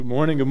Good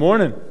morning, good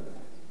morning.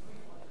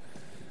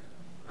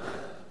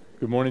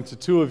 Good morning to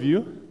two of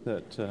you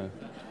that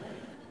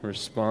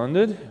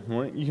responded.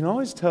 You can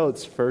always tell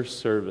it's first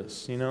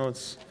service. You know,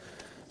 it's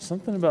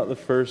something about the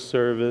first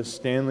service.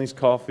 Stanley's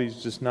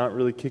coffee's just not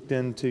really kicked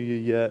into you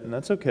yet, and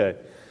that's okay.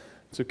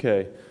 It's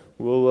okay.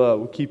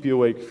 We'll keep you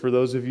awake. For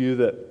those of you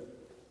that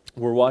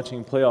were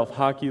watching playoff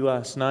hockey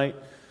last night,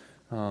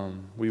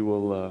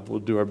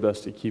 we'll do our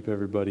best to keep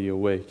everybody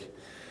awake.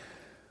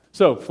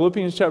 So,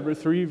 Philippians chapter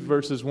 3,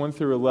 verses 1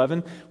 through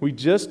 11. We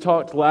just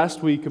talked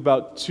last week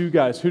about two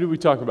guys. Who did we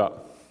talk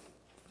about?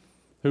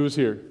 Who was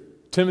here?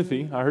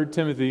 Timothy. I heard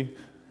Timothy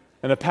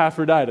and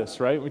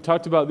Epaphroditus, right? We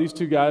talked about these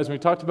two guys, and we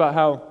talked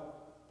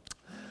about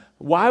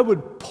why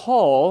would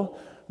Paul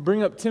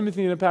bring up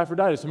Timothy and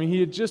Epaphroditus? I mean, he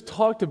had just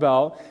talked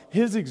about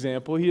his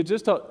example. He had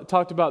just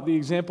talked about the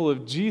example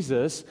of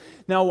Jesus.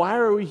 Now, why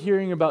are we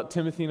hearing about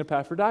Timothy and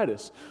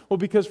Epaphroditus? Well,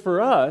 because for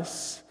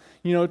us,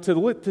 you know,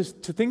 to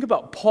think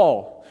about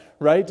Paul,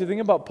 right? To think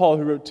about Paul,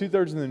 who wrote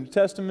 2/3 of the New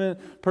Testament,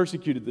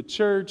 persecuted the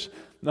church,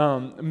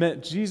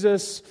 met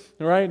Jesus,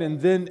 right? And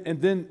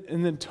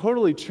then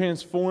totally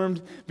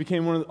transformed,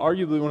 became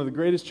arguably one of the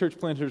greatest church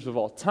planters of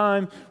all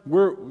time.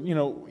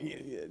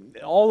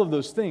 All of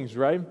those things,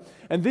 right?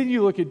 And then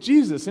you look at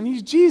Jesus, and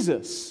he's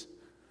Jesus,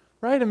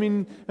 right? I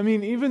mean,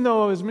 even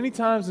though as many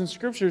times in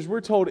scriptures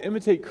we're told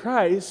imitate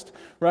Christ,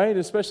 right?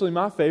 Especially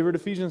my favorite,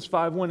 Ephesians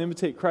 5:1,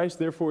 imitate Christ,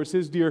 therefore as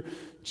his dear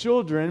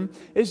children,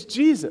 is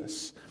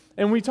Jesus.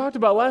 And we talked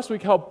about last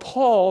week how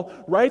Paul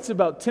writes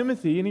about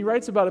Timothy and he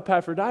writes about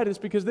Epaphroditus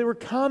because they were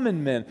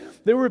common men.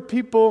 They were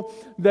people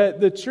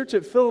that the church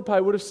at Philippi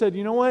would have said,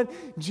 you know what,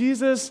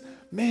 Jesus,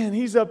 man,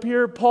 he's up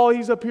here, Paul,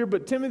 he's up here,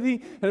 but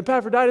Timothy and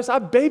Epaphroditus, I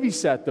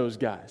babysat those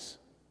guys.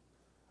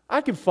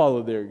 I could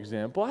follow their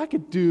example. I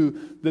could do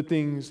the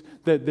things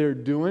that they're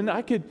doing.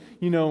 I could,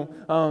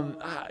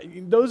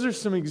 those are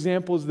some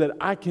examples that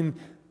I can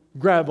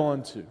grab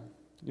onto.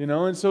 You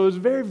know, and so it was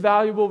very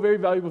valuable, very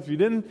valuable. If you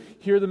didn't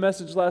hear the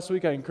message last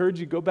week, I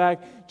encourage you, go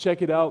back,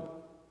 check it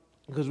out,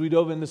 because we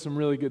dove into some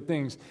really good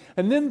things.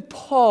 And then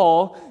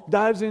Paul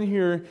dives in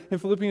here in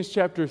Philippians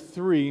chapter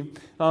 3,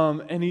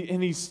 and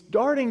he's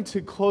starting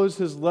to close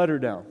his letter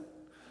down.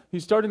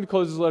 He's starting to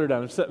close his letter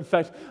down. In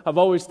fact, I've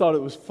always thought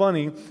it was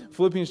funny.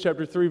 Philippians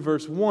chapter 3,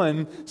 verse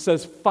 1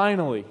 says,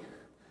 finally,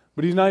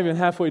 but he's not even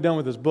halfway done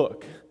with his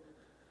book.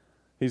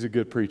 He's a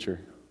good preacher.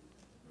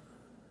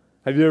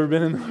 Have you ever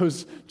been in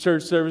those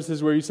church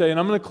services where you say, and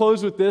I'm going to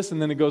close with this,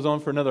 and then it goes on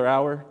for another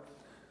hour?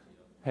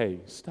 Hey,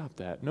 stop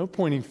that. No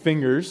pointing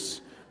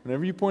fingers.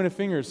 Whenever you point a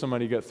finger at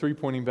somebody, you got three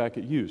pointing back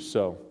at you.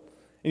 So,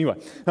 anyway,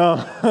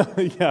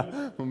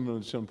 I'm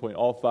going to point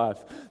all five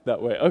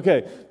that way.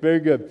 Okay, very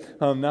good.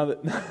 Now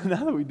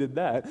that we did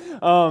that,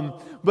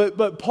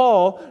 but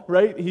Paul,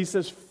 right? He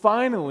says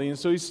finally, and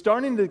so he's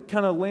starting to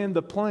kind of land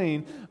the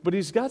plane, but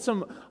he's got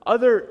some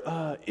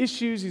other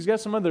issues. He's got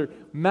some other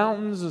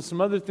mountains and some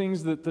other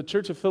things that the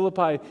church of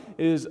Philippi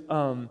is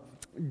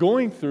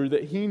going through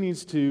that he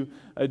needs to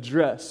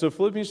address. So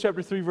Philippians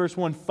chapter 3, verse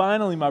 1.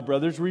 Finally, my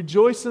brothers,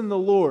 rejoice in the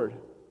Lord.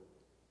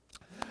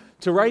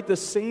 To write the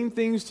same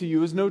things to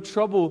you is no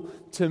trouble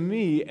to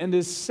me and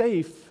is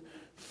safe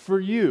for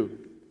you.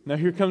 Now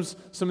here comes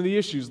some of the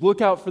issues.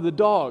 Look out for the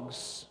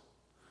dogs.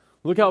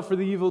 Look out for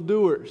the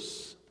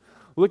evildoers.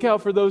 Look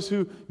out for those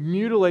who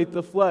mutilate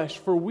the flesh.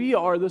 For we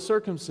are the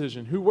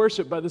circumcision who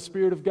worship by the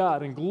Spirit of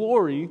God and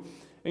glory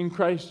in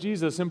Christ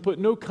Jesus and put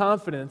no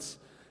confidence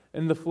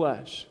in the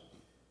flesh.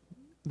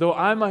 Though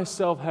I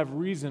myself have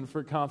reason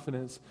for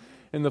confidence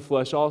in the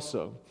flesh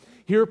also.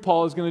 Here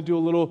Paul is going to do a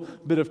little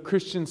bit of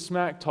Christian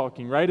smack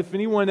talking, right? If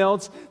anyone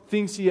else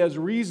thinks he has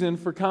reason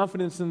for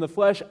confidence in the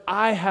flesh,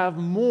 I have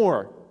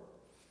more.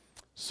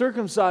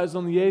 Circumcised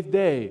on the 8th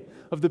day,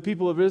 of the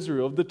people of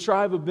Israel, of the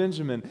tribe of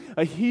Benjamin,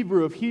 a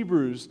Hebrew of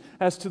Hebrews,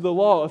 as to the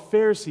law, a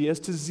Pharisee, as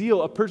to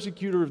zeal, a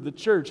persecutor of the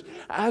church,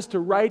 as to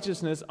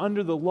righteousness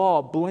under the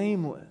law,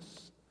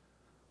 blameless.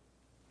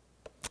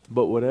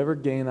 But whatever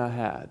gain I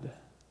had,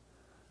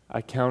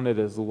 I counted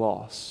as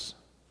loss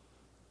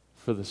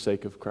for the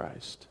sake of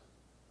Christ.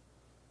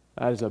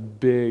 That is a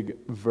big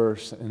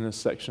verse in this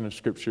section of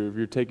Scripture. If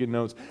you're taking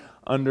notes,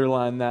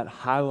 underline that,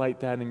 highlight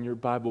that in your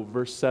Bible.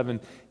 Verse 7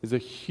 is a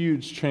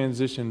huge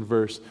transition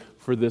verse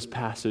for this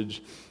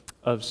passage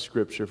of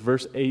Scripture.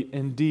 Verse 8,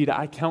 indeed,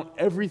 I count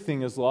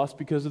everything as lost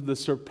because of the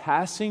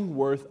surpassing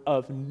worth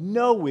of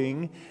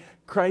knowing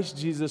Christ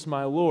Jesus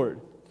my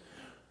Lord.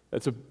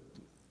 That's a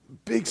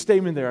big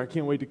statement there. I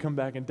can't wait to come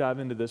back and dive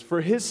into this. For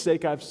his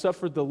sake, I've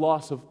suffered the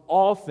loss of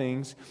all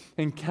things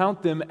and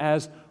count them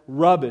as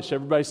rubbish.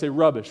 Everybody say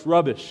rubbish,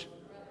 rubbish.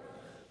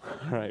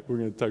 All right, we're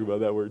going to talk about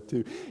that word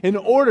too. In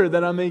order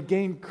that I may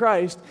gain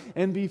Christ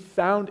and be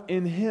found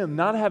in him,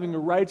 not having a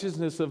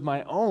righteousness of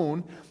my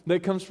own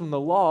that comes from the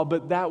law,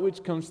 but that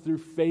which comes through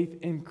faith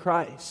in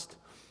Christ.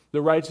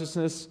 The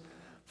righteousness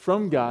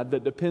from God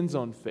that depends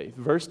on faith.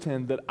 Verse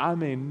 10, that I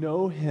may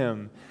know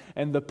him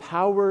and the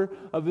power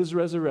of his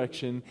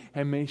resurrection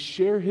and may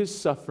share his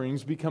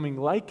sufferings, becoming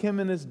like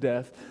him in his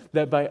death,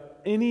 that by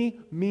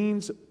any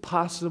means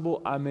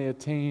possible I may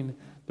attain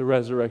the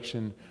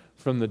resurrection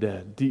from the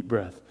dead. Deep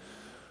breath.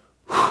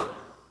 Whew.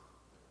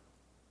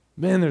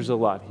 Man, there's a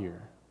lot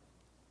here.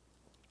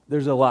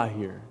 There's a lot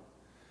here.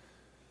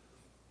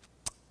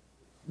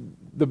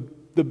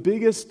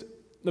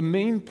 The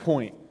main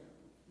point,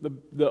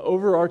 the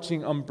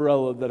overarching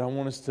umbrella that I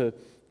want us to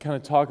kind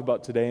of talk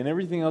about today, and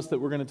everything else that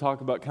we're going to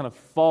talk about kind of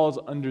falls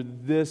under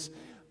this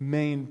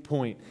main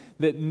point,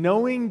 that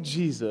knowing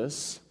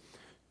Jesus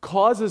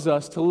causes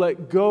us to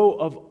let go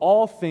of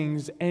all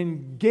things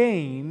and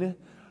gain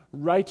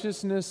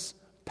righteousness,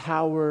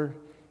 power,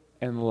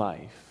 and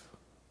life.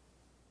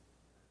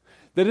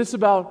 That it's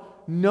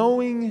about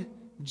knowing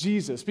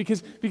Jesus.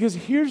 Because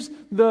here's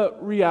the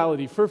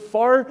reality. For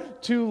far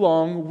too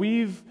long,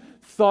 we've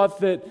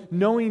thought that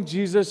knowing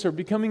Jesus or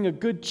becoming a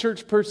good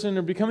church person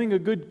or becoming a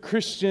good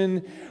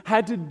Christian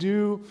had to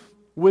do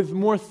with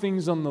more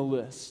things on the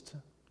list.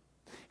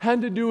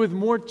 Had to do with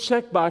more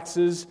check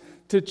boxes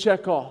to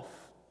check off.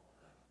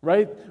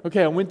 Right?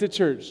 Okay, I went to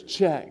church.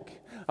 Check.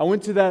 I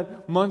went to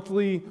that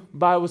monthly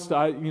Bible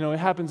study. It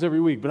happens every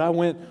week, but I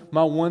went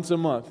my once a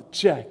month.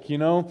 Check.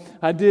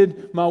 I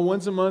did my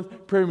once a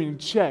month prayer meeting.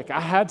 Check.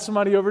 I had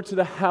somebody over to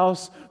the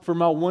house for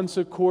my once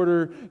a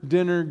quarter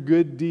dinner.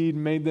 Good deed,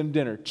 made them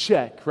dinner.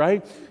 Check.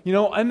 Right?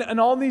 And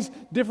all these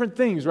different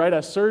things. Right?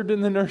 I served in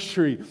the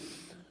nursery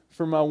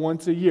for my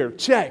once a year.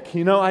 Check.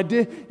 I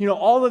did,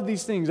 all of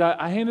these things.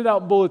 I handed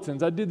out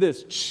bulletins. I did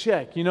this.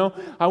 Check.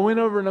 I went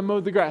over and I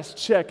mowed the grass.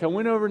 Check. I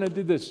went over and I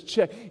did this.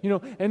 Check.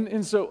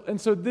 And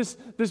so this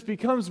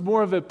becomes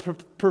more of a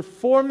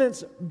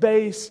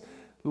performance-based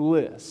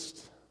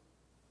list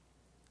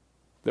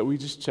that we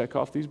just check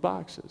off these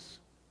boxes.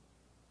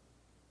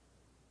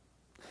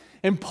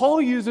 And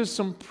Paul uses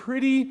some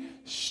pretty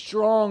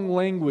strong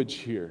language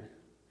here.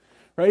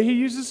 Right? He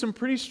uses some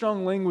pretty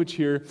strong language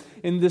here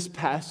in this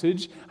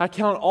passage. I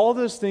count all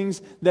those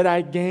things that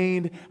I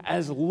gained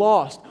as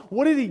lost.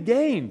 What did he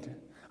gain?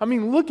 I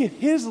mean, look at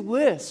his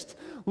list.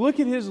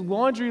 Look at his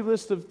laundry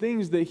list of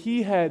things that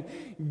he had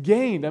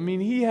gained. I mean,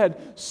 he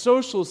had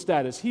social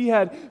status. He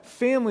had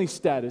family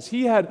status.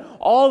 He had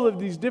all of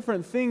these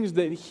different things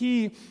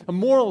a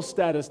moral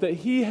status that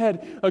he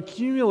had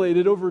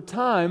accumulated over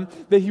time,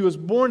 that he was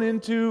born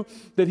into,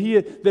 that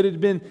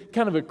had been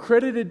kind of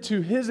accredited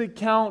to his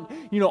account.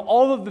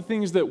 All of the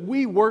things that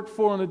we work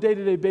for on a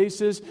day-to-day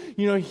basis,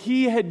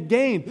 he had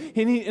gained.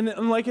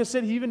 And like I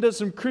said, he even does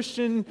some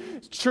Christian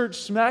church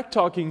smack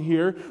talking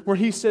here, where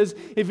he says,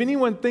 if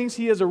anyone thinks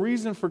he has a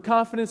reason for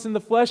confidence in the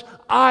flesh,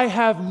 I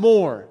have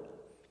more.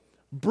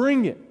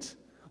 Bring it.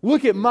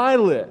 Look at my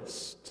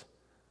list.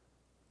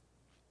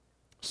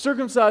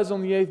 Circumcised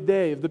on the 8th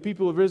day of the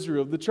people of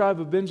Israel, of the tribe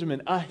of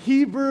Benjamin, a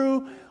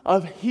Hebrew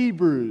of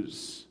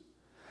Hebrews.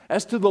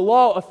 As to the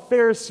law, a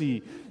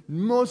Pharisee,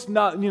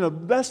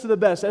 best of the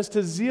best. As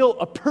to zeal,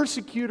 a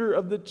persecutor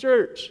of the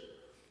church.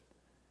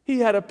 He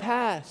had a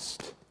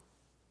past.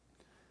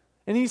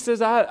 And he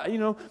says,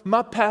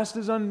 my past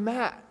is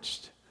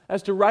unmatched.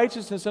 As to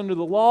righteousness under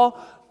the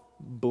law,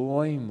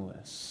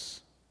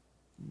 blameless.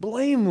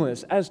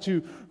 Blameless. As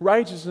to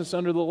righteousness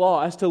under the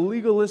law, as to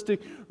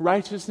legalistic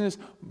righteousness,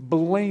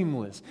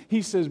 blameless.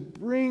 He says,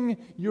 bring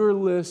your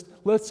list.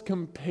 Let's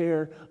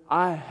compare.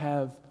 I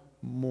have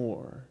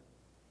more.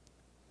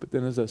 But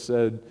then, as I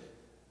said,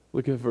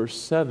 look at verse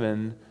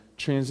 7,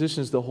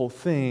 transitions the whole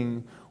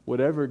thing.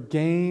 Whatever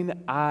gain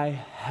I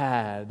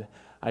had,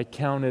 I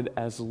counted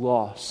as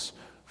loss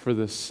for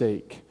the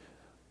sake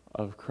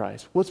of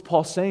Christ. What's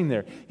Paul saying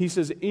there? He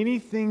says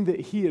anything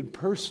that he had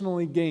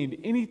personally gained,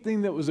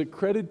 anything that was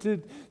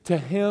accredited to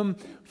him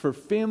for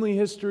family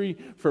history,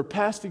 for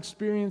past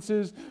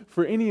experiences,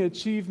 for any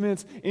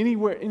achievements,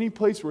 anywhere, any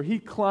place where he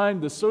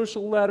climbed the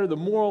social ladder, the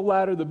moral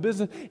ladder, the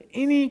business,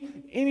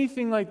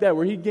 anything like that,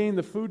 where he gained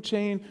the food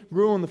chain,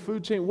 grew on the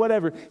food chain,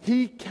 whatever,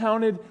 he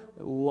counted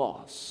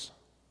loss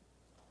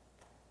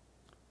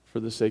for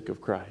the sake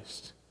of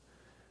Christ.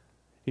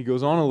 He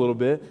goes on a little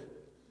bit.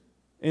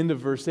 End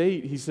of verse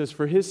 8, he says,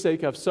 for his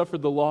sake I've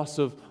suffered the loss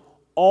of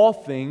all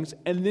things.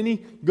 And then he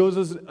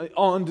goes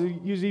on to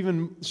use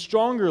even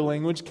stronger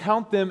language,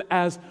 count them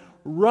as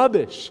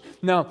rubbish.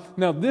 Now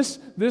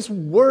this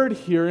word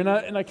here,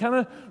 and I kind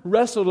of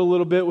wrestled a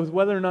little bit with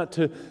whether or not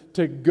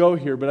to go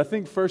here, but I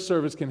think first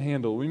service can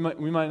handle. We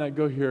might not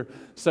go here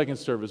second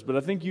service, but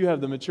I think you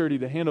have the maturity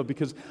to handle,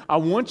 because I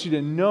want you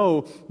to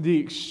know the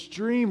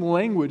extreme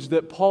language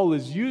that Paul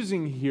is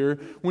using here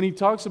when he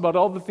talks about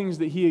all the things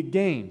that he had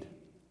gained.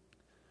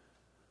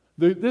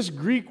 This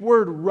Greek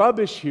word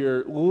rubbish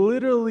here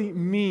literally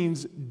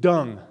means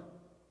dung.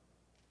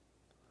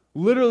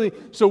 Literally,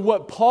 so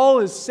what Paul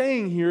is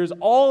saying here is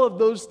all of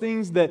those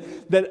things that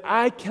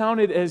I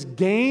counted as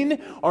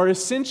gain are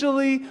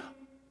essentially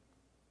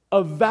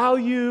of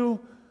value,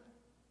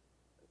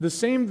 the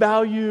same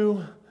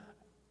value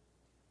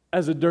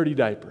as a dirty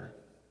diaper.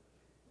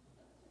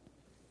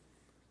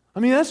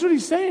 I mean, that's what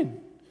he's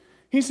saying.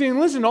 He's saying,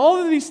 listen,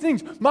 all of these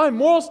things, my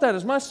moral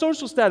status, my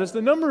social status,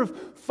 the number of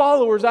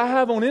followers I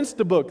have on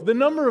Instabook, the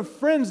number of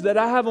friends that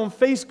I have on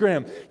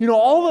Facegram,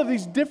 all of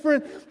these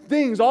different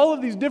things, all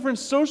of these different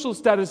social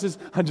statuses.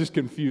 I'm just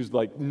confused,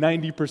 like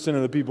 90%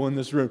 of the people in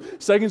this room.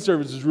 Second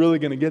service is really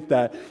going to get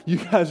that. You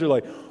guys are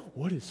like,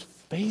 what is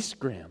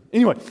Facegram?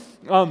 Anyway,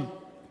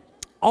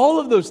 all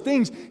of those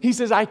things, he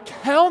says, I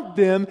count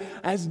them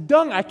as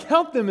dung. I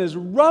count them as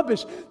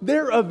rubbish.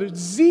 They're of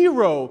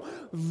zero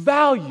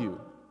value.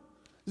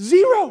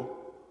 Zero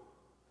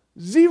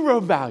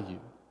value.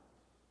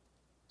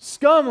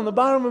 Scum on the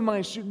bottom of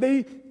my shoe.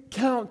 They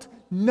count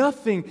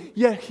nothing.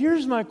 Yet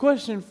here's my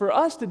question for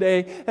us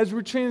today as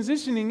we're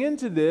transitioning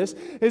into this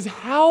is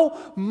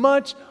how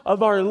much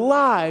of our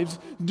lives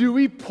do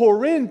we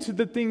pour into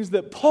the things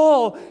that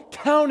Paul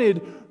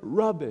counted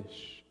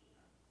rubbish?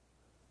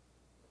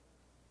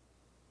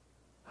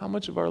 How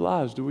much of our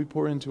lives do we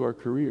pour into our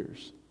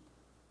careers?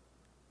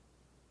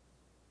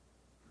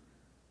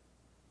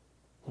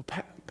 Well,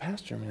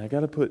 Pastor, I got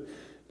to put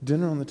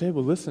dinner on the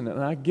table. Listen,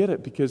 and I get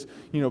it because,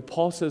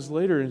 Paul says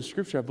later in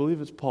Scripture, I believe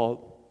it's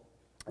Paul,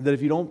 that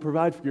if you don't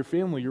provide for your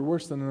family, you're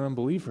worse than an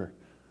unbeliever,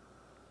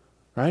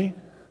 right?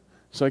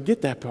 So I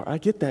get that part. I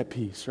get that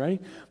piece,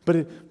 right?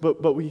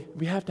 But we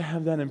have to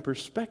have that in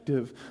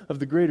perspective of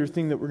the greater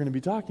thing that we're going to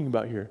be talking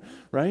about here,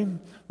 right?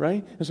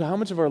 Right? And so how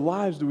much of our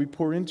lives do we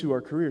pour into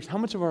our careers? How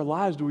much of our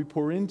lives do we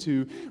pour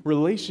into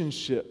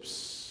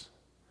relationships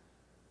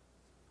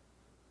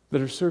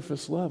that are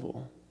surface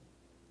level?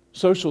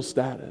 Social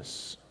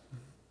status.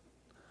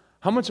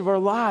 How much of our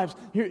lives,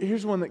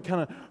 here's one that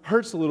kind of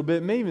hurts a little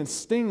bit, may even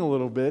sting a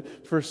little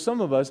bit for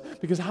some of us,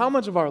 because how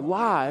much of our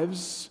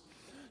lives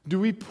do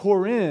we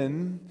pour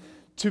in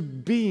to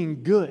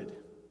being good?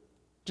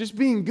 Just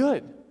being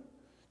good.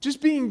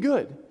 Just being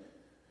good.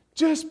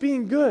 Just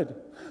being good.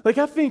 Like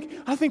I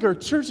think our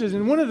churches,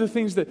 and one of the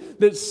things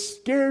that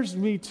scares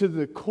me to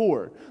the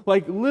core,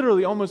 like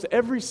literally almost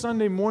every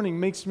Sunday morning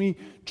makes me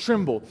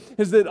tremble,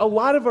 is that a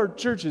lot of our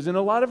churches, and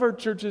a lot of our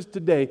churches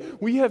today,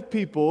 we have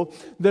people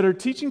that are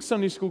teaching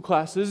Sunday school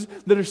classes,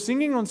 that are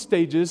singing on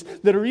stages,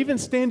 that are even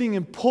standing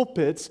in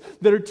pulpits,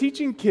 that are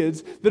teaching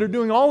kids, that are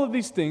doing all of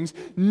these things,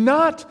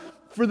 not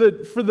for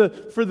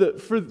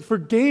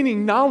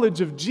gaining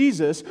knowledge of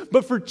Jesus,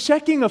 but for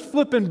checking a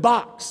flippin'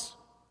 box.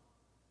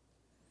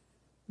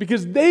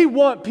 Because they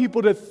want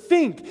people to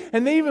think,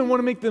 and they even want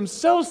to make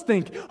themselves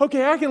think,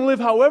 okay, I can live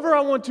however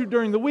I want to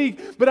during the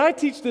week, but I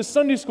teach this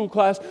Sunday school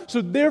class, so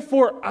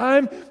therefore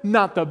I'm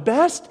not the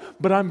best,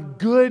 but I'm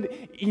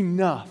good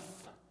enough.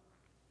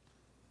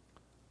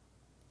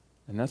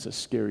 And that's a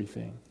scary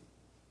thing.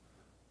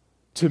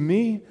 To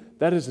me,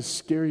 that is a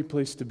scary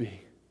place to be.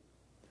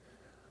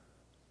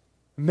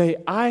 May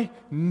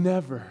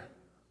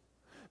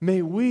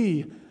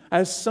we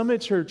as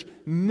Summit Church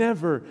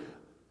never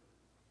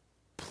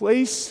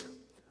place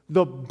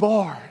the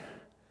bar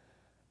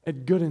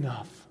at good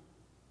enough.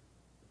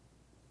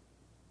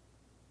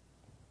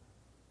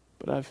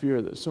 But I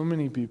fear that so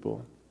many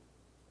people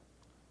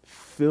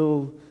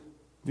fill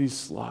these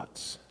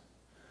slots,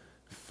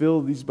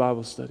 fill these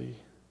Bible study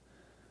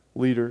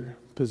leader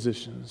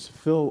positions,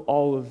 fill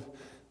all of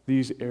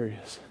these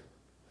areas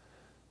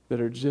that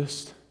are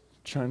just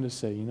trying to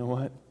say, you know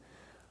what?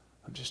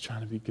 I'm just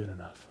trying to be good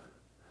enough.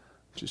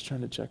 I'm just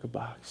trying to check a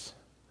box.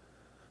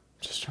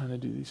 Just trying to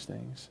do these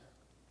things.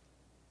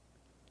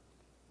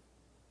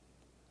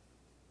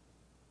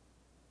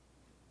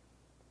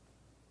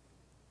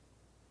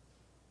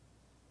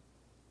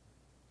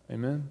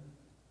 Amen?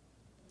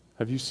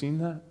 Have you seen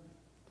that?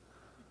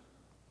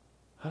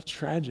 How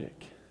tragic.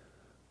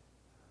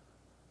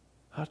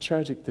 How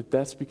tragic that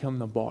that's become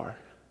the bar.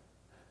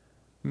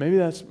 Maybe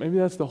that's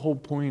the whole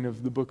point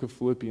of the book of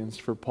Philippians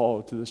for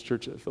Paul to this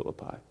church at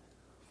Philippi.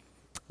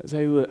 Is,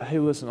 hey,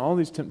 listen, all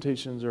these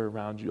temptations are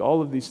around you.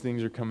 All of these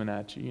things are coming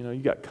at you.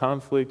 You got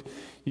conflict,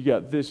 you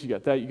got this, you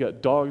got that, you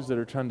got dogs that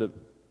are trying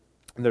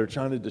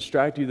to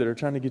distract you, that are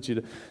trying to get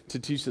you to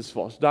teach this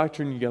false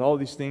doctrine. You got all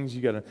these things.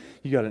 You got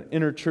an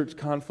inner church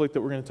conflict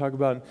that we're going to talk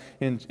about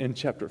in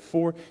chapter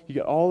 4. You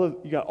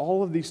got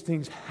all of these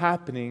things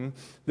happening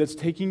that's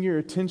taking your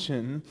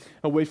attention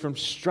away from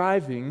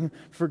striving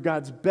for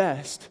God's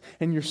best,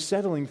 and you're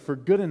settling for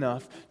good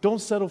enough. Don't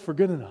settle for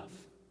good enough.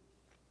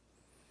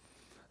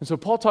 And so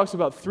Paul talks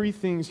about three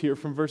things here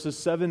from verses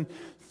 7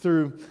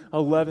 through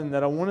 11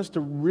 that I want us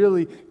to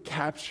really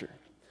capture.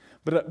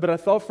 But I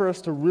thought for us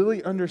to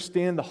really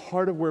understand the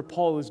heart of where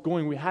Paul is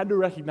going, we had to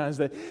recognize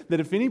that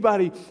if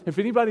anybody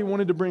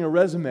wanted to bring a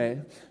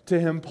resume to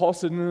him, Paul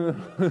said,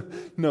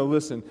 no,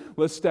 listen,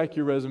 let's stack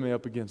your resume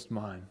up against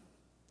mine.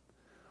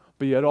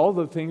 But yet all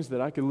the things that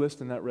I could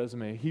list in that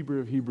resume, a Hebrew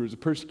of Hebrews, a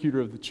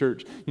persecutor of the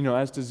church,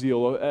 as to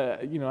zeal,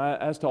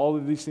 as to all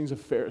of these things of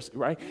Pharisee,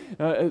 right?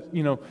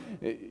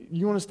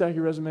 You want to stack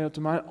your resume up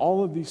to mine?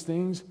 All of these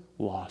things,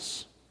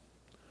 loss,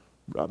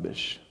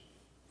 rubbish.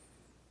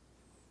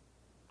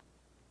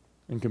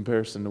 In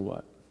comparison to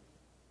what?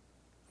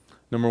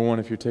 Number one,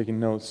 if you're taking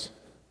notes,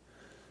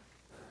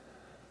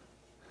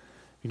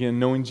 Again,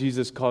 knowing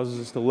Jesus causes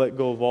us to let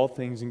go of all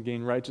things and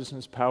gain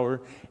righteousness,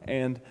 power,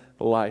 and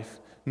life.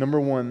 Number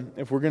one,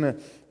 if we're gonna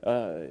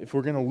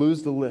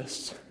lose the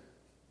list,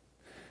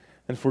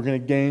 and if we're gonna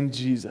gain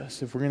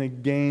Jesus, if we're gonna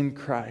gain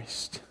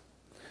Christ,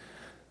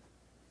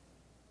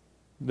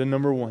 then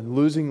number one,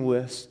 losing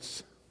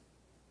lists,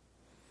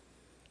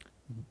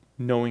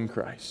 knowing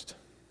Christ.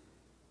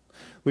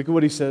 Look at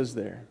what he says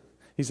there.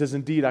 He says,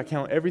 "Indeed, I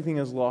count everything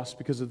as lost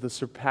because of the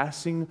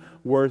surpassing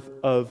worth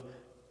of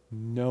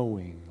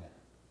knowing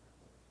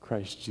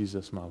Christ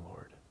Jesus my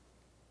Lord."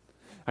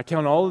 I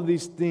count all of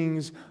these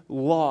things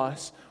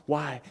lost.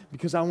 Why?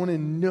 Because I want to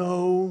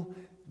know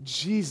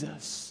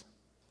Jesus.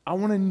 I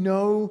want to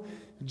know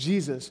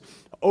Jesus.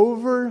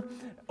 Over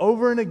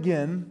and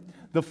again,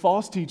 the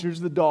false teachers,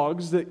 the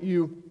dogs that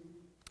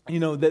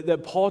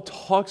that Paul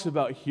talks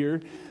about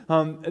here,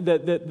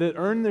 that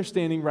earn their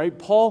standing, right?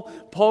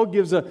 Paul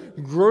gives a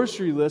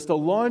grocery list, a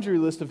laundry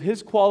list of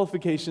his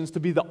qualifications to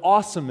be the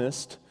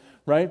awesomest,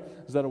 right?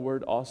 Is that a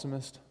word?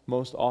 Awesomest?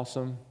 Most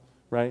awesome,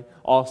 right?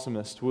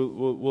 Awesomest.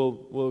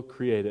 We'll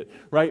create it,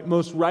 right?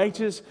 Most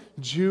righteous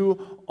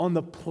Jew on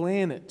the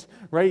planet,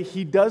 right?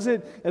 He does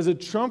it as a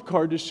trump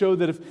card to show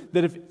that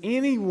if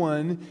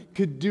anyone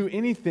could do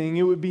anything,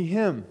 it would be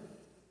him.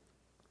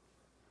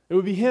 It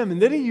would be him. And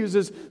then he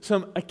uses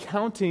some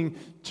accounting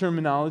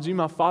terminology.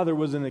 My father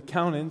was an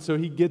accountant, so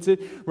he gets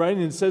it, right?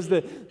 And it says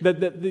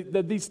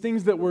that these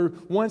things that were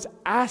once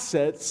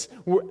assets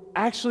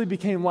actually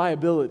became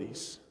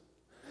liabilities.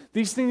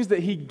 These things that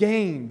he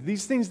gained,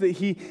 these things that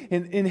he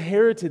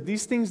inherited,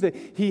 these things that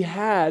he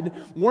had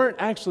weren't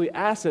actually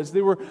assets.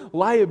 They were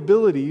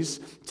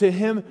liabilities to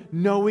him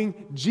knowing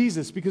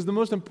Jesus, because the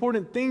most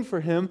important thing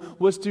for him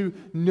was to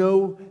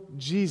know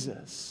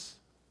Jesus.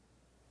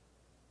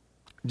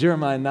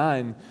 Jeremiah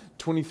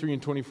 9:23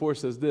 and 24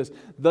 says this,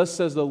 "Thus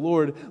says the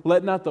Lord,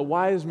 let not the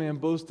wise man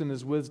boast in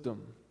his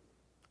wisdom.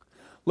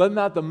 Let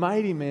not the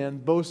mighty man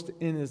boast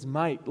in his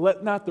might.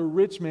 Let not the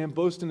rich man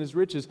boast in his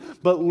riches.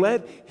 But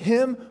let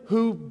him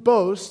who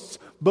boasts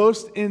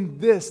boast in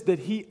this, that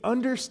he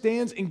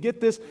understands," and get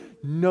this,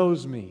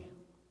 "knows me."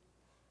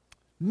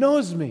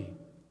 Knows me.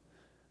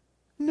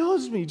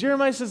 Knows me.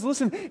 Jeremiah says,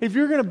 listen, if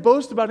you're going to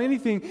boast about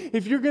anything,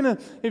 he's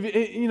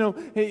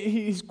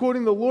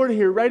quoting the Lord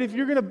here, right? If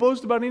you're going to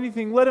boast about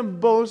anything, let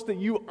him boast that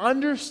you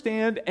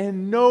understand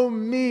and know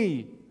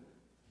me,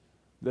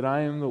 that I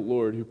am the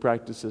Lord who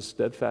practices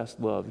steadfast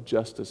love,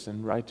 justice,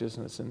 and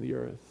righteousness in the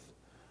earth.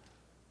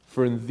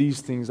 For in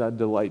these things I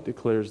delight,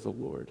 declares the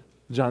Lord.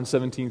 John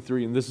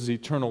 17:3, and this is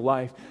eternal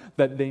life,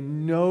 that they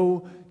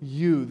know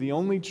you, the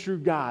only true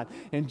God,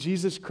 and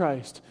Jesus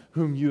Christ,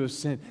 whom you have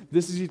sent.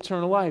 This is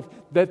eternal life,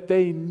 that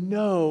they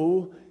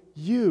know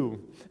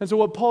you. And so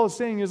what Paul is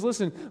saying is,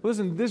 listen,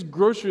 this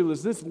grocery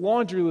list, this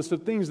laundry list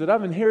of things that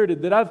I've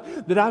inherited,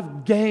 that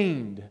I've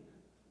gained,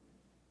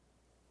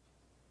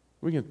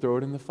 we can throw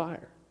it in the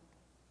fire.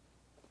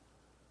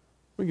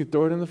 We can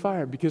throw it in the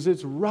fire because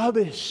it's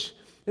rubbish.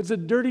 It's a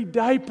dirty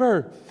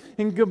diaper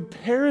in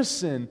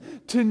comparison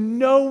to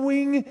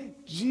knowing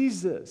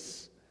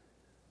Jesus.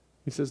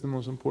 He says the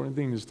most important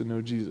thing is to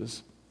know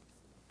Jesus.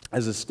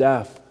 As a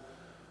staff,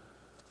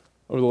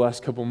 over the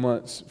last couple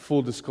months,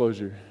 full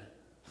disclosure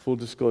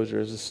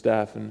as a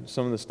staff, and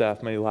some of the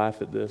staff may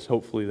laugh at this.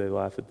 Hopefully they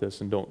laugh at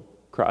this and don't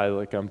cry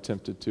like I'm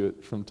tempted to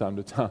it from time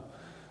to time.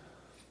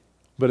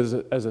 But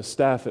as a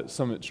staff at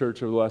Summit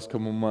Church over the last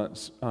couple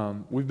months,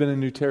 we've been in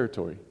new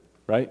territory,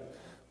 right?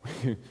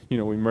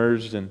 We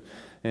merged and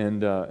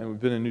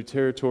we've been in new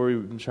territory.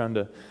 We've been trying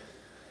to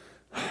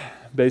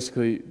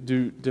basically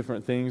do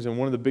different things. And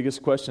one of the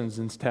biggest questions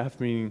in staff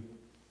meeting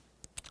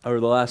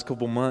over the last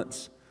couple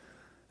months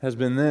has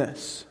been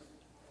this: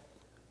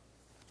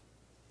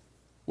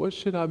 what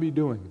should I be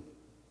doing?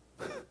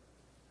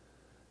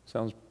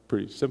 Sounds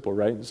pretty simple,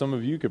 right? And some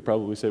of you could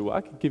probably say, well, I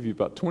could give you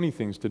about 20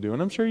 things to do,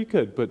 and I'm sure you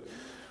could, but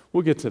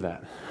we'll get to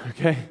that,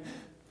 okay?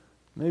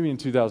 Maybe in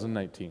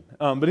 2019.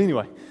 But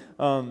anyway,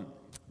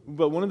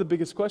 but one of the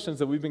biggest questions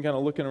that we've been kind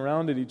of looking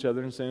around at each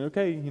other and saying,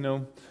 okay,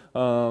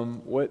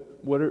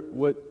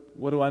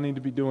 what do I need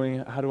to be doing?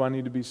 How do I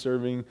need to be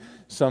serving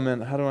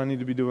Summit? How do I need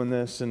to be doing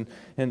this and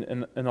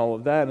all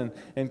of that?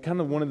 And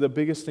kind of one of the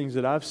biggest things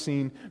that I've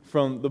seen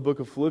from the book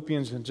of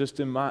Philippians and just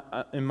in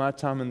my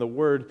time in the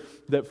Word,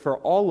 that for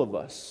all of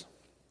us,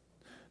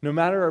 no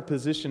matter our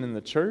position in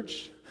the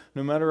church,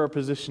 no matter our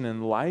position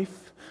in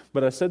life,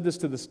 but I said this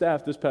to the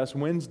staff this past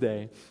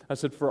Wednesday. I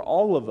said, for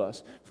all of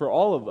us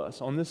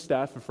on this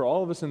staff, and for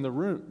all of us in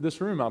this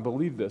room, I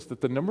believe this,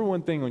 that the number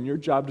one thing on your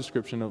job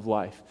description of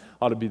life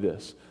ought to be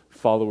this: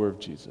 follower of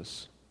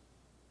Jesus.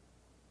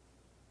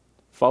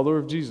 Follower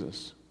of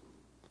Jesus.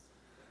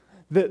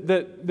 That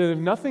if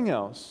nothing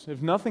else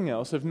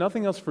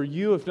for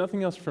you, if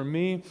nothing else for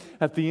me,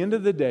 at the end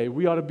of the day,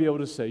 we ought to be able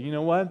to say, you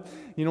know what?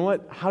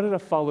 How did I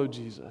follow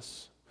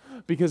Jesus?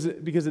 Because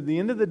at the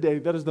end of the day,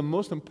 that is the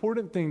most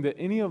important thing that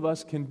any of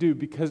us can do,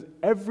 because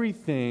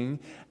everything,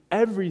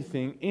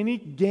 any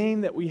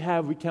gain that we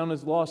have, we count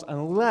as loss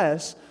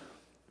unless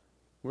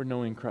we're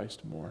knowing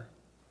Christ more.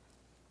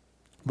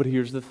 But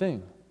here's the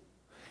thing.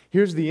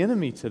 Here's the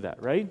enemy to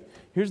that, right?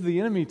 Here's the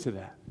enemy to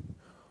that.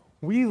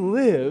 We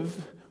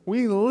live,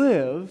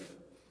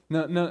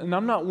 now, and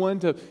I'm not one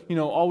to,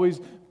 always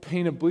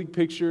paint a bleak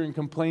picture and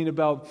complain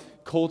about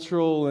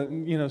cultural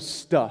and,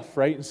 stuff,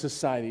 right, in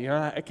society.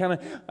 I kind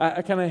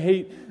of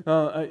hate,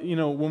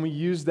 when we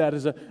use that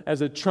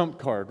as a trump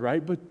card,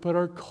 right? But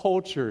our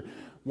culture,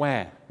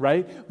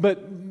 right? But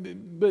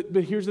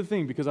here's the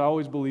thing, because I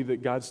always believe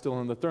that God's still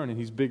on the throne and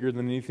He's bigger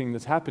than anything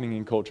that's happening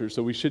in culture,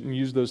 so we shouldn't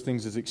use those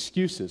things as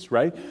excuses,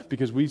 right?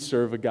 Because we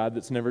serve a God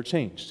that's never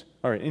changed.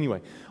 All right, anyway,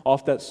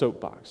 off that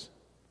soapbox.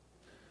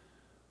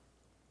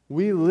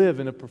 We live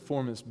in a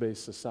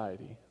performance-based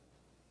society.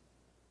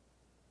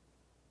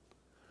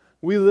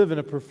 We live in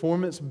a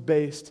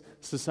performance-based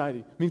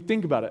society. I mean,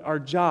 think about it. Our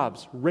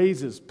jobs,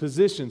 raises,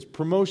 positions,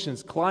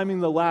 promotions, climbing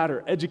the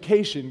ladder,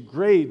 education,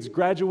 grades,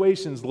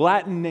 graduations,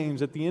 Latin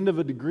names at the end of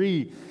a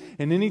degree,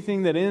 and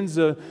anything that ends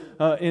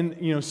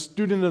in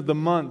student of the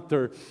month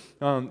or,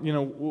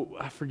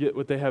 I forget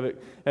what they have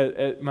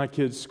at my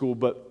kids' school,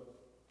 but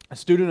a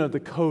student of the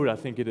code, I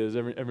think it is,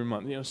 every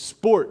month.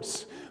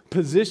 Sports,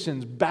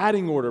 positions,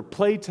 batting order,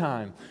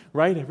 playtime,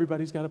 right?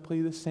 Everybody's got to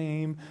play the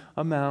same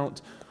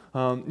amount.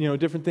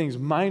 Different things,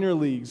 minor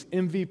leagues,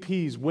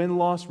 MVPs,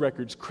 win-loss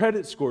records,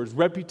 credit scores,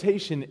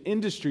 reputation,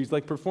 industries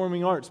like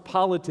performing arts,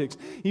 politics,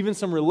 even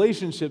some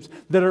relationships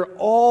that are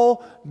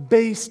all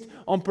based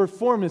on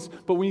performance.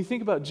 But when you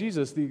think about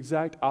Jesus, the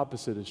exact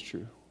opposite is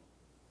true.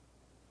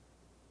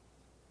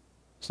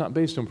 It's not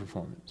based on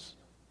performance.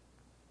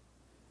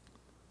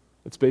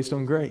 It's based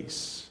on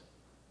grace.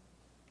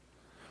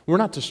 We're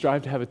not to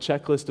strive to have a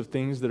checklist of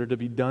things that are to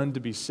be done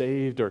to be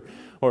saved or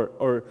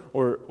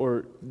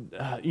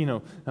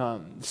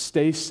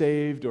stay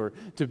saved or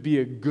to be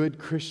a good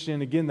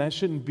Christian. Again, that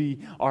shouldn't be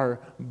our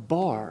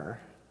bar.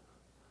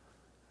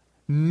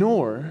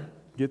 Nor,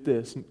 get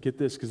this,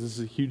 because this is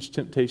a huge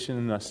temptation,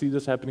 and I see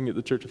this happening at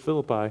the Church of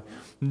Philippi,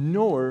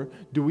 nor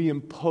do we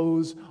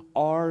impose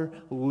our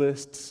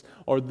lists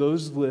or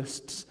those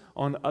lists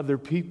on other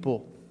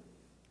people.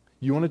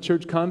 You want a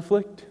church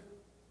conflict?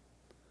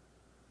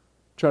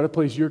 Try to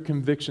place your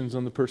convictions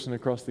on the person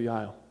across the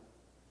aisle.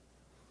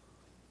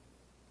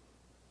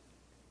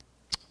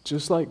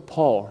 Just like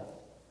Paul,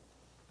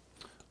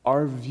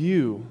 our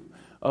view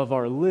of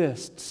our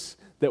lists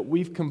that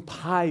we've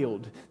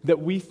compiled, that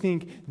we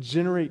think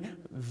generate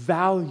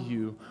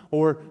value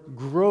or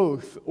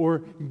growth or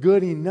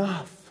good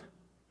enough,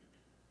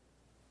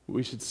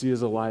 we should see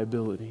as a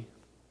liability.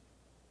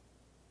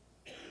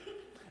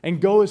 And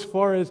go as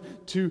far as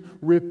to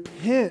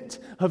repent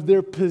of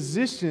their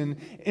position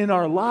in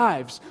our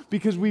lives,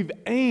 because we've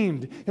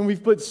aimed and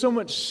we've put so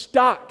much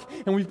stock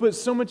and we've put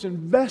so much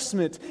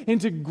investment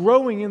into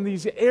growing in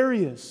these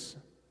areas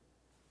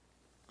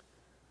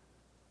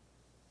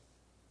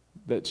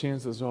that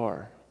chances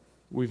are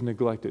we've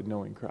neglected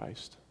knowing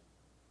Christ.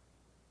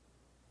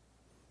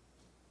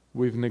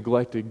 We've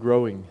neglected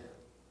growing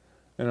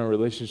in our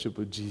relationship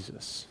with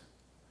Jesus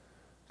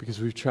because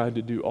we've tried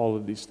to do all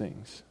of these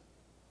things.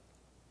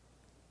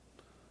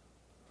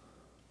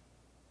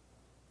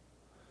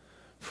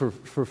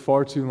 For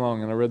far too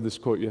long, and I read this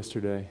quote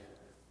yesterday,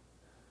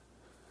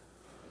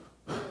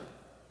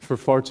 for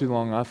far too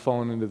long I've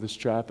fallen into this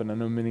trap, and I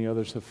know many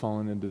others have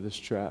fallen into this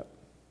trap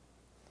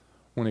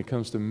when it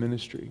comes to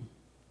ministry,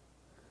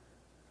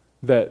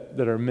 that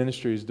our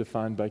ministry is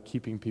defined by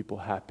keeping people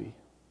happy.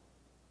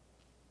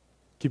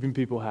 Keeping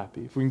people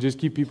happy. If we can just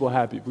keep people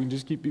happy, if we can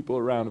just keep people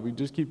around, if we can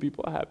just keep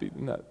people happy,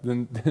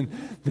 then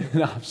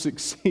I've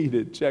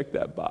succeeded. Check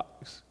that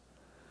box.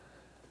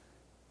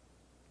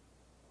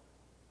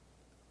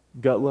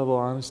 Gut level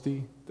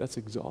honesty, that's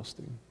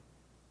exhausting.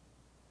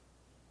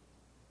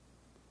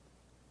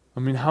 I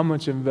mean, how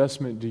much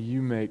investment do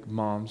you make,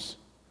 moms,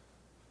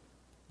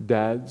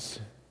 dads,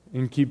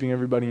 in keeping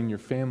everybody in your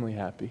family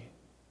happy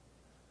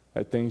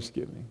at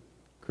Thanksgiving,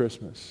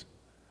 Christmas?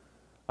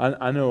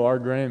 I know our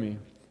Grammy,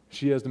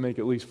 she has to make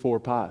at least 4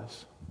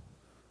 pies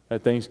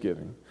at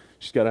Thanksgiving.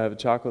 She's got to have a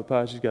chocolate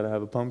pie, she's got to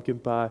have a pumpkin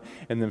pie,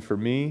 and then for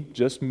me,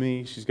 just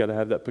me, she's got to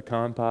have that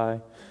pecan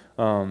pie.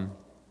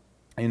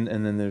 And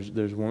then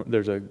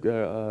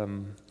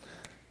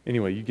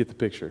anyway, you get the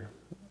picture.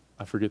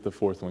 I forget the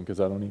 4th one because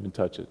I don't even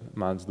touch it.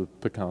 Mine's the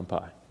pecan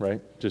pie,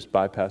 right? Just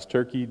bypass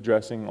turkey,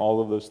 dressing,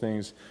 all of those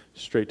things,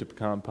 straight to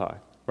pecan pie,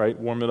 right?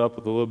 Warm it up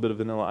with a little bit of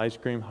vanilla ice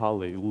cream.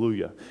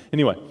 Hallelujah.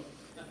 Anyway.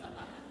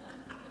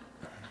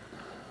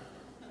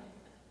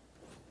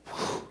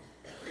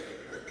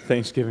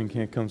 Thanksgiving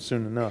can't come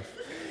soon enough.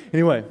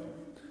 Anyway.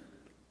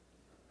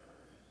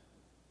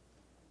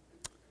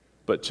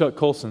 But Chuck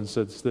Colson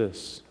says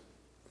this.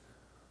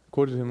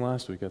 Quoted him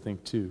last week, I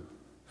think, too,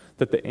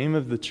 that the aim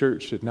of the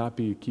church should not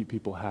be to keep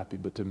people happy,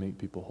 but to make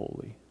people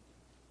holy.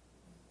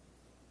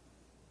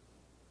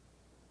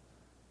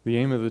 The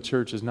aim of the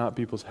church is not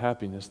people's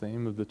happiness. The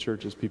aim of the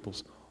church is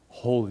people's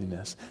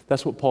holiness.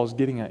 That's what Paul's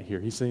getting at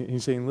here. He's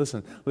saying,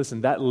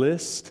 listen, that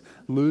list,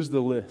 lose the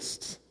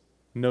list.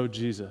 Know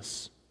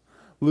Jesus.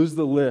 Lose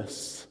the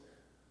list.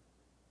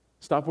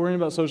 Stop worrying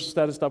about social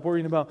status. Stop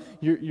worrying about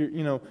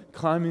your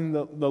climbing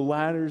the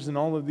ladders in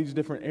all of these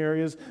different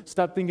areas.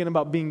 Stop thinking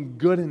about being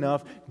good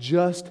enough.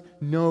 Just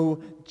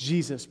know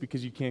Jesus,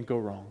 because you can't go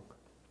wrong.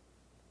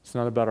 It's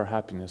not about our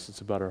happiness.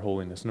 It's about our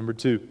holiness. Number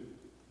two,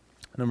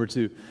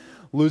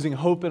 losing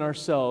hope in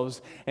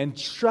ourselves and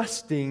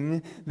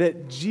trusting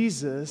that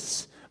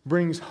Jesus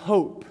brings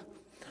hope.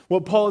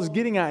 What Paul is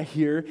getting at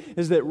here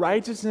is that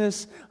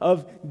righteousness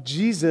of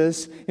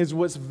Jesus is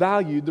what's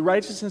valued. The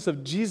righteousness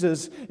of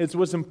Jesus is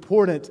what's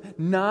important,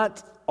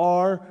 not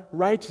our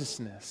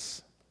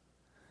righteousness.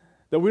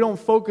 That we don't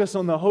focus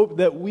on the hope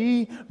that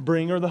we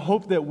bring or the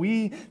hope that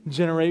we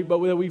generate,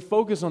 but that we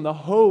focus on the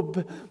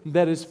hope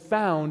that is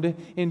found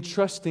in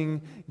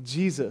trusting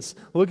Jesus.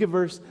 Look at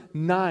verse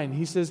 9.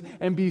 He says,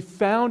 and be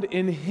found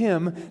in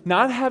Him,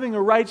 not having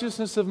a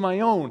righteousness of my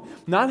own,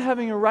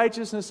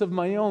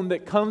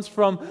 that comes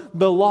from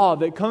the law,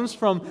 that comes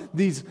from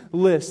these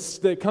lists,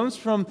 that comes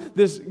from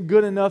this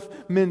good enough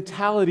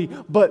mentality,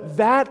 but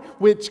that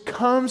which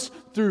comes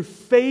through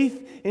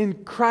faith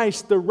in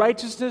Christ, the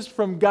righteousness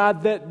from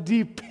God that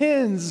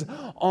depends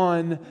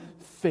on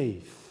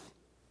faith.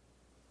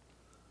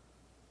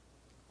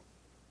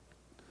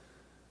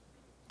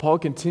 Paul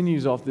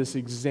continues off this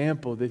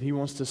example that he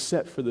wants to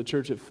set for the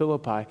church at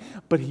Philippi,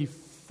 but he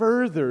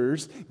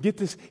furthers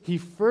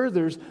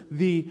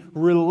the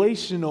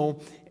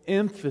relational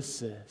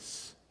emphasis.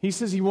 He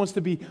says he wants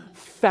to be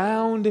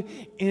found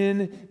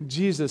in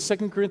Jesus.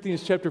 2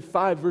 Corinthians chapter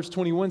 5, verse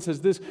 21 says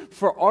this,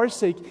 for our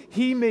sake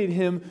He made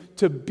Him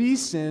to be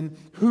sin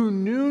who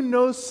knew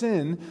no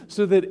sin,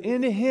 so that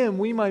in Him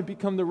we might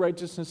become the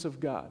righteousness of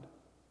God.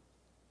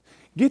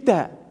 Get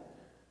that?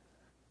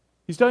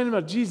 He's talking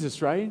about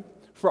Jesus, right?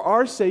 For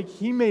our sake,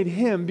 He made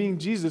Him, being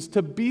Jesus,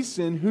 to be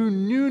sin who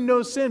knew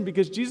no sin,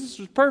 because Jesus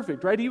was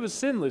perfect, right? He was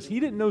sinless. He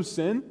didn't know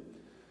sin.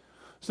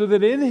 So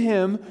that in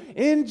Him,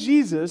 in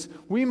Jesus,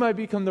 we might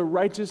become the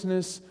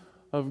righteousness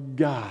of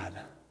God.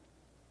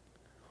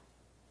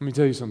 Let me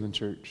tell you something,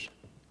 church.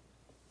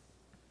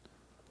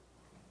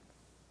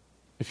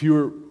 If you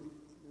were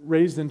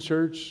raised in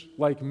church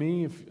like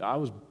me, if I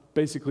was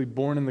basically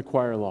born in the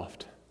choir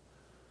loft.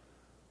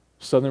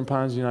 Southern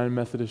Pines United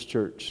Methodist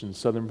Church in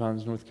Southern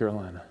Pines, North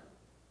Carolina.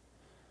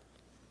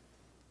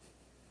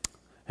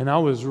 And I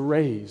was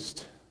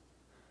raised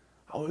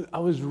in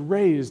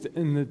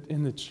the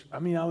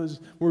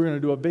we were going to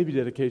do a baby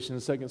dedication in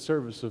the second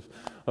service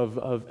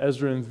of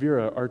Ezra and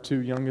Vera, our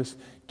two youngest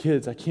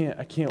kids. I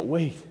can't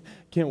wait.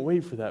 Can't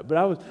wait for that. But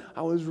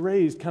I was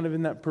raised kind of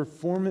in that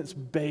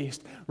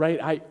performance-based,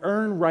 right? I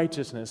earn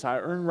righteousness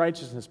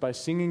by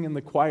singing in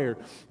the choir,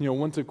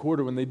 once a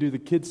quarter when they do the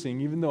kids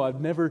sing. Even though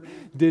I've never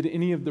did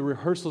any of the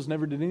rehearsals,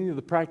 never did any of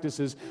the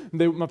practices,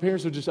 my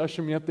parents would just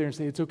usher me up there and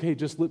say, it's okay,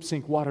 just lip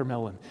sync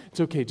Watermelon.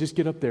 It's okay, just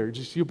get up there.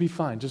 You'll be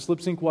fine. Just lip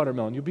sync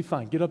Watermelon. You'll be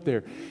fine. Get up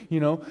there.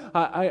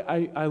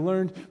 I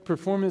learned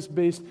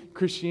performance-based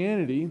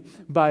Christianity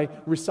by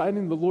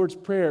reciting the Lord's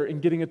Prayer and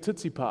getting a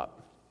Tootsie Pop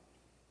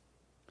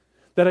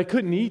that I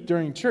couldn't eat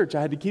during church.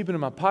 I had to keep it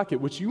in my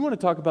pocket, which you want to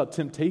talk about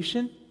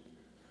temptation?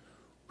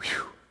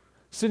 Whew.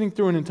 Sitting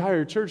through an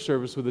entire church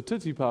service with a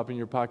Tootsie Pop in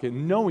your pocket,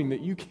 knowing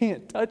that you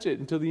can't touch it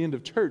until the end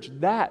of church.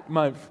 That,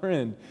 my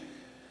friend,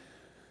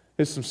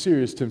 is some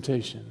serious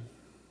temptation.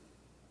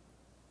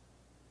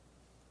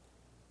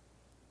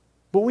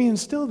 But we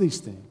instill these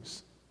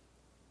things.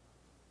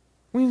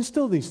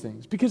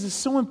 Because it's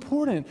so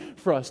important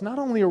for us. Not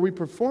only are we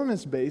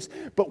performance-based,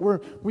 but we're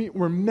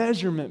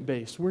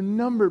measurement-based. We're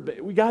number-based.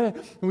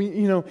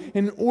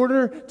 In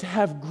order to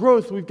have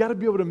growth, we've got to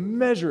be able to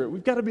measure it.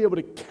 We've got to be able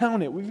to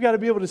count it. We've got to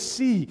be able to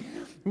see.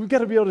 We've got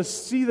to be able to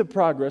see the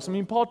progress.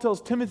 Paul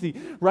tells Timothy,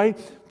 right?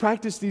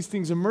 Practice these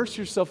things, immerse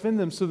yourself in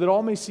them so that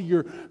all may see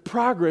your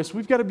progress.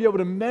 We've got to be able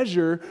to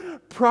measure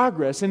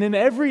progress. And in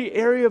every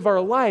area of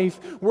our life,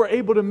 we're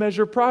able to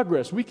measure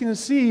progress. We can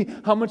see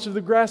how much of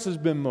the grass has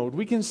been mowed.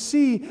 We can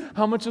see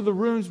how much of the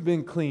room's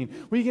been cleaned.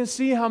 We can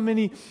see how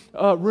many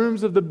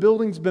rooms of the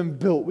building's been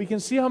built. We can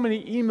see how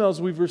many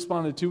emails we've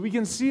responded to. We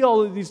can see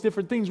all of these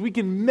different things. We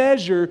can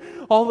measure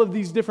all of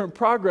these different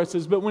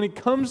progresses. But when it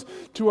comes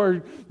to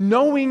our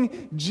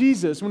knowing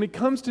Jesus, when it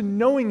comes to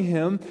knowing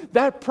Him,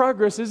 that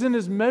progress isn't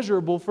as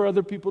measurable for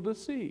other people to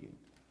see.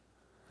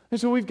 And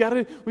so we've got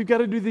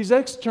to do these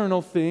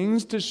external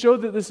things to show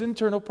that this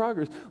internal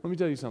progress. Let me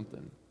tell you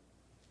something.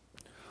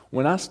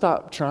 When I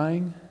stop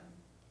trying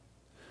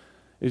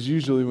is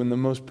usually when the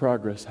most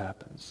progress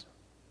happens.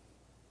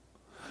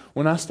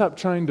 When I stop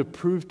trying to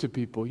prove to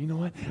people, you know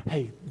what?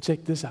 Hey,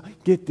 check this out.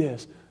 Get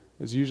this.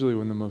 Is usually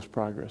when the most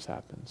progress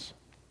happens.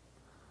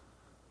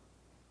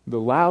 The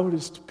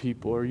loudest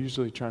people are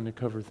usually trying to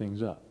cover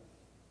things up.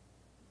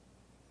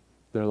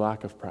 Their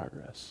lack of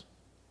progress.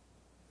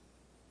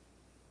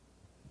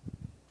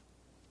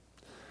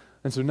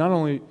 And so not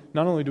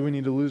only do we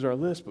need to lose our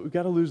list, but we've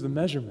got to lose the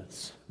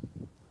measurements.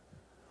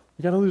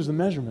 We've got to lose the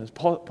measurements.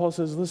 Paul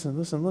says,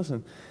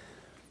 listen.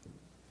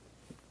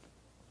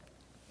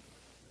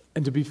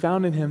 And to be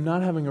found in Him,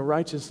 not having a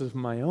righteousness of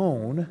my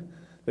own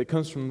that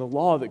comes from the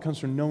law, that comes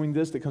from knowing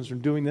this, that comes from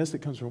doing this, that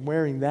comes from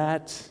wearing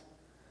that,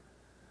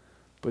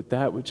 but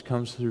that which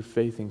comes through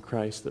faith in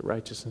Christ, the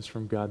righteousness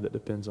from God that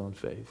depends on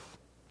faith.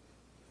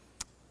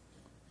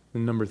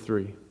 And number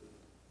 3,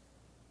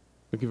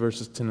 look at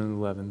verses 10 and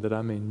 11, that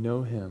I may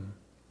know him,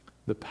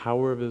 the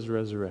power of his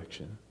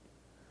resurrection,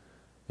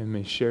 and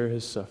may share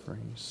his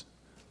sufferings,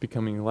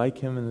 becoming like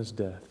him in his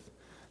death,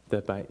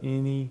 that by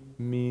any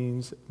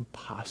means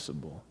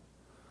possible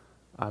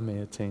I may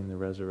attain the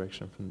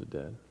resurrection from the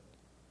dead.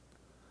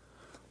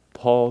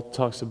 Paul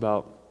talks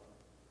about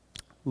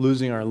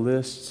losing our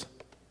lists,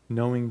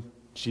 knowing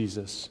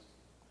Jesus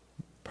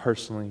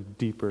personally,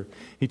 deeper.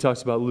 He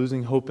talks about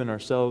losing hope in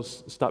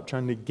ourselves, stop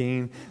trying to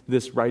gain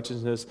this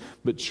righteousness,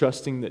 but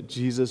trusting that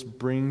Jesus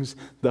brings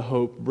the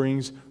hope,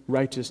 brings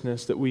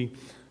righteousness, that we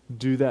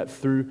do that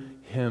through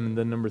him. And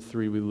then number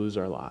 3, we lose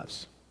our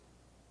lives.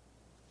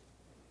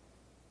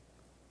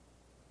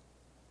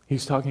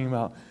 He's talking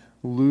about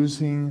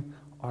losing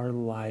our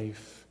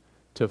life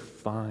to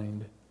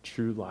find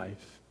true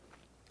life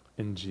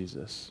in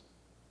Jesus.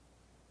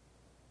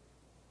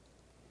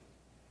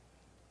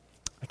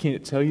 I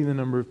can't tell you the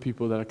number of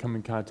people that I come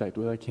in contact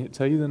with. I can't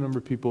tell you the number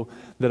of people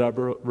that I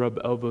rub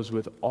elbows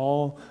with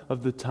all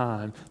of the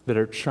time that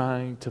are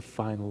trying to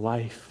find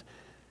life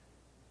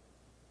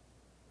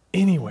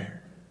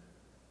anywhere.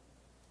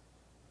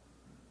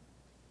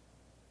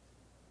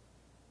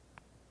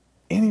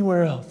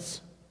 Anywhere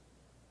else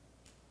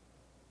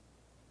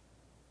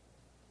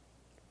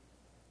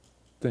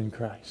than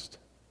Christ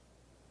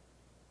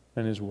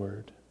and his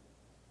word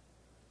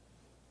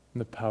and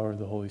the power of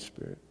the Holy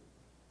Spirit.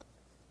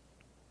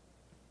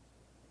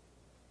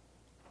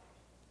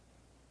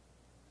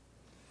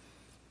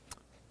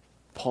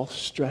 Paul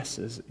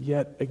stresses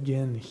yet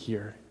again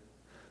here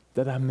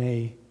that I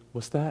may,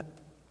 what's that?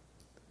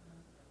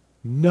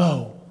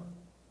 Know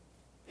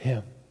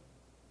him.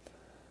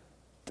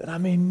 That I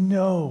may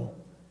know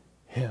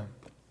him.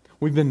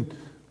 We've been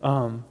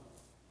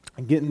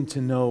getting to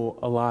know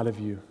a lot of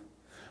you.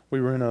 We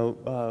were in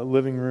a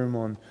living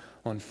room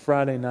on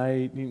Friday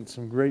night, eating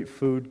some great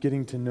food,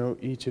 getting to know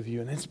each of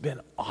you, and it's been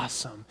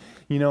awesome.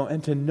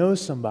 And to know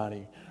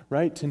somebody,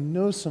 right? To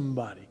know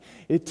somebody,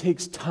 it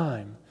takes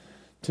time.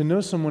 To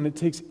know someone, it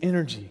takes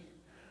energy,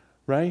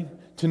 right?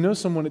 To know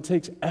someone, it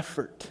takes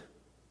effort,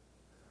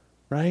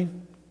 right?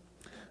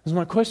 So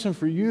my question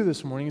for you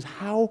this morning is,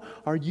 how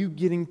are you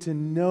getting to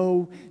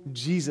know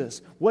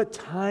Jesus? What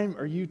time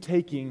are you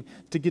taking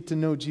to get to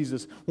know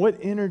Jesus? What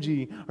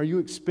energy are you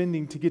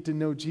expending to get to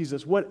know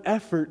Jesus? What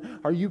effort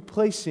are you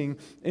placing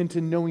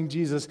into knowing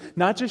Jesus?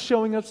 Not just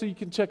showing up so you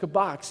can check a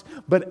box,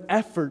 but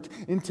effort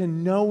into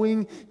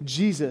knowing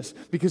Jesus.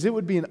 Because it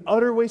would be an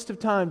utter waste of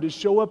time to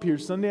show up here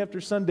Sunday after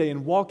Sunday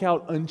and walk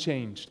out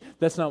unchanged.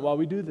 That's not why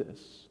we do this.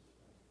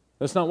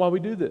 That's not why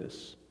we do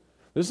this.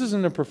 This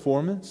isn't a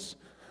performance.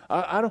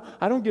 I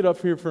don't get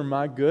up here for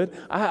my good.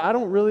 I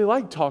don't really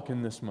like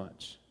talking this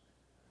much.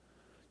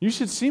 You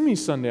should see me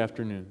Sunday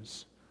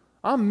afternoons.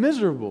 I'm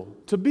miserable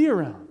to be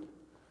around.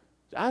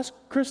 Ask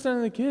Kristen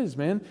and the kids,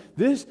 man.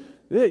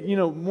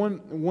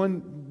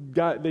 One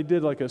guy, they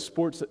did like a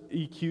sports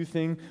EQ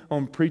thing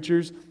on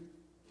preachers.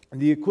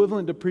 The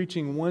equivalent to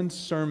preaching one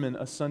sermon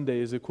a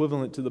Sunday is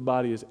equivalent to the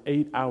body is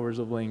 8 hours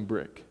of laying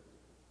brick.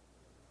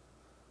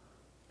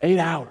 8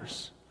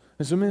 hours.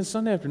 And so, man,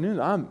 Sunday afternoon,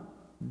 I'm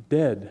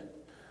dead.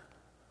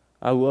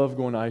 I love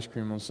going to ice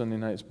cream on Sunday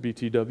nights,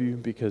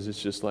 BTW, because it's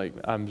just like,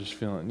 I'm just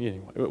feeling,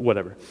 anyway,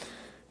 whatever.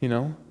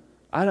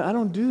 I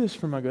don't do this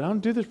for my good. I don't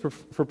do this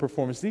for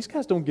performance. These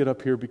guys don't get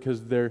up here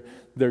because they're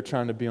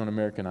trying to be on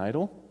American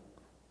Idol,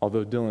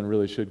 although Dylan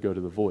really should go to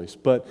The Voice.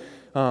 But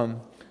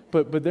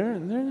they're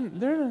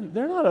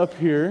not up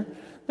here.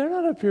 They're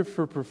not up here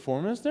for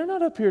performance. They're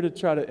not up here to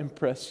try to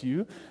impress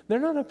you. They're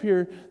not up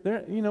here.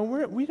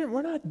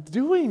 We're not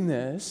doing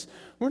this.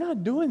 We're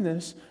not doing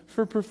this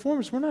for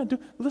performance.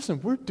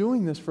 We're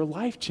doing this for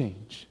life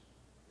change.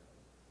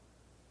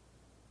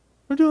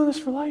 We're doing this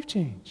for life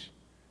change.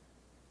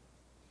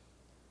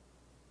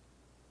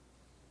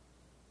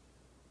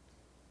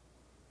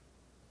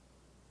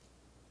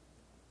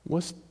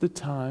 What's the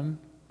time,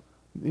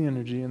 the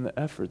energy, and the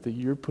effort that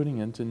you're putting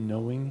into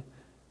knowing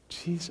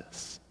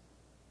Jesus?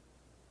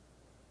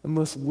 And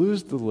let's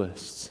lose the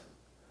lists.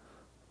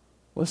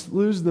 Let's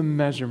lose the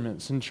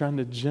measurements and trying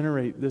to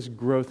generate this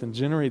growth and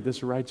generate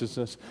this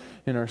righteousness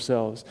in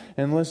ourselves.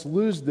 And let's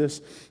lose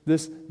this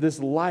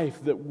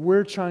life that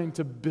we're trying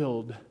to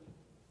build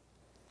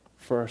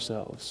for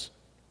ourselves.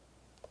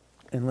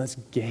 And let's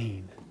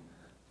gain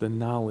the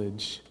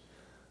knowledge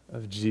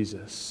of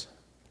Jesus.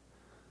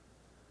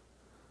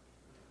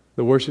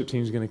 The worship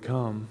team is going to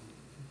come.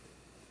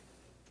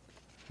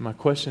 My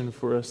question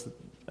for us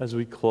as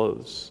we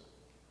close: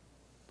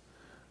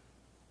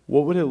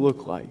 what would it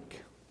look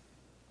like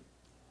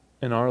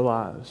in our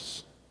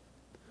lives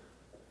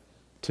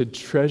to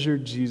treasure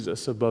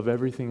Jesus above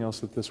everything else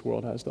that this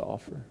world has to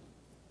offer?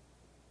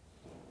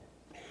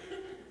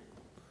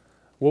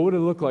 What would it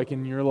look like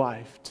in your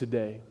life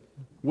today?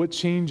 What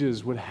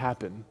changes would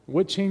happen?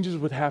 What changes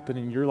would happen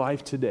in your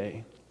life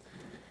today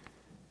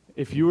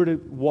if you were to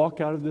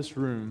walk out of this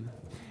room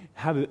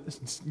how to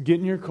get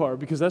in your car,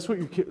 because that's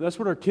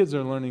what our kids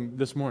are learning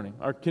this morning.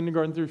 Our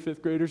kindergarten through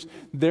fifth graders,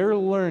 they're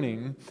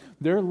learning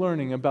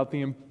about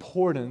the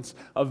importance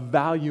of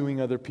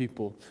valuing other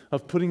people,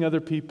 of putting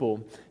other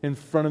people in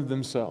front of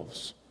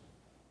themselves.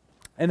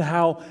 And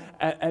how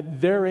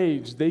at their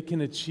age they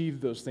can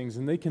achieve those things,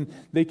 and they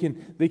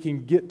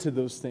can get to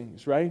those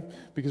things, right?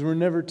 Because we're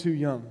never too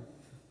young.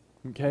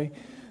 Okay?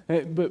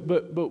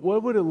 But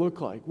what would it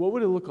look like? What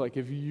would it look like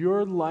if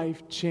your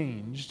life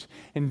changed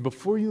and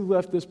before you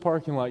left this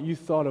parking lot you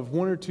thought of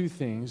one or two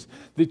things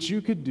that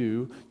you could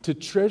do to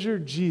treasure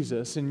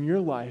Jesus in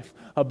your life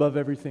above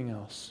everything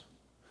else?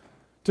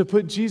 To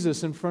put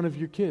Jesus in front of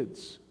your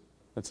kids.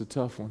 That's a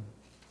tough one.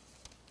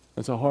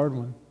 That's a hard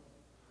one.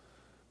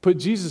 Put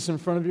Jesus in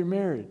front of your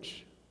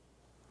marriage.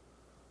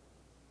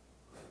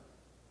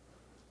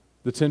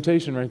 The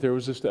temptation right there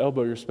was just to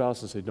elbow your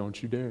spouse and say,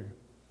 don't you dare.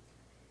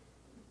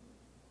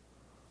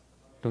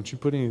 Don't you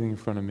put anything in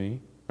front of me,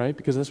 right?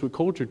 Because that's what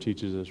culture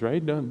teaches us,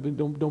 right? Don't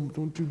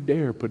you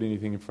dare put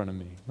anything in front of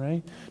me,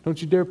 right?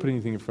 Don't you dare put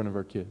anything in front of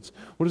our kids.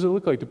 What does it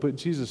look like to put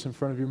Jesus in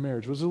front of your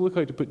marriage? What does it look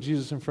like to put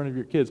Jesus in front of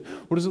your kids?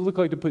 What does it look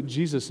like to put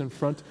Jesus in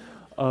front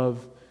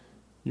of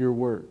your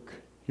work,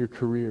 your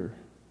career,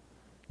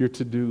 your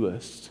to-do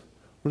list?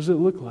 What does it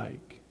look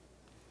like?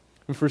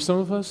 And for some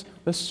of us,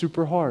 that's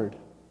super hard.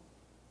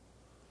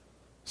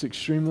 It's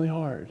extremely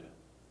hard.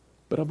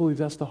 But I believe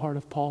that's the heart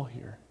of Paul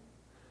here.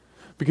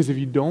 Because if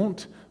you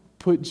don't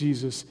put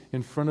Jesus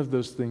in front of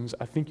those things,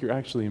 I think you're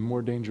actually in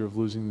more danger of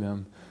losing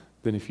them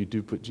than if you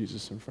do put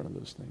Jesus in front of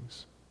those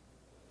things.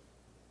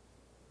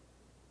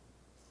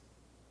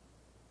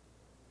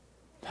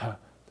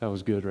 That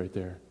was good right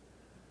there.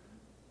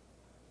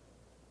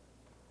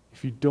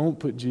 If you don't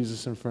put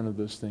Jesus in front of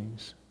those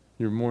things,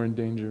 you're more in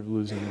danger of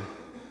losing them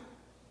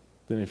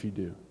than if you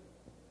do.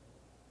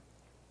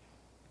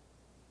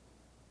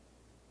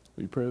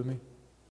 Will you pray with me?